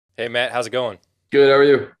Hey Matt, how's it going? Good. How are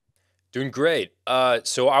you? Doing great.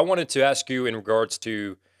 So I wanted to ask you in regards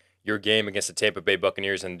to your game against the Tampa Bay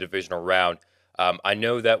Buccaneers in the divisional round. I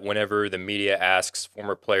know that whenever the media asks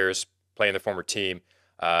former players playing the former team,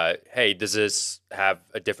 hey, does this have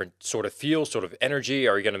a different sort of feel, sort of energy?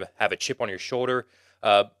 Are you going to have a chip on your shoulder?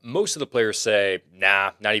 Most of the players say,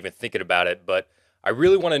 nah, not even thinking about it. But I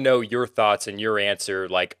really want to know your thoughts and your answer.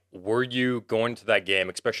 Like, were you going to that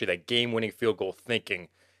game, especially that game winning field goal, thinking,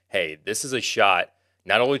 hey, this is a shot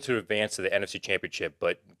not only to advance to the NFC Championship,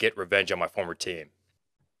 but get revenge on my former team?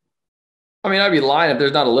 I mean, I'd be lying if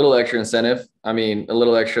there's not a little extra incentive. I mean, a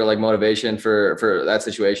little extra like motivation for that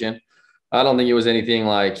situation. I don't think it was anything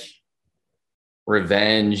like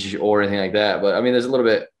revenge or anything like that. But I mean, there's a little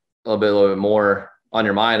bit more on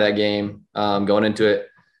your mind that game going into it.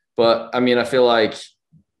 But I mean, I feel like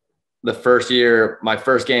the first year, my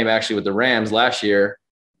first game actually with the Rams last year,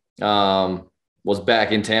 was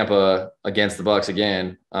back in Tampa against the Bucs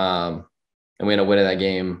again, and we ended up winning that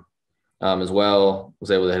game as well. Was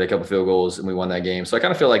able to hit a couple field goals and we won that game. So I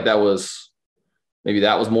kind of feel like that was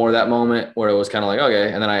more that moment where it was kind of like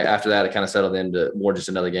okay, and then after that it kind of settled into more just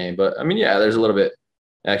another game. But I mean, yeah, there's a little bit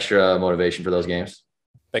extra motivation for those games.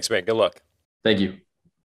 Thanks, man. Good luck. Thank you.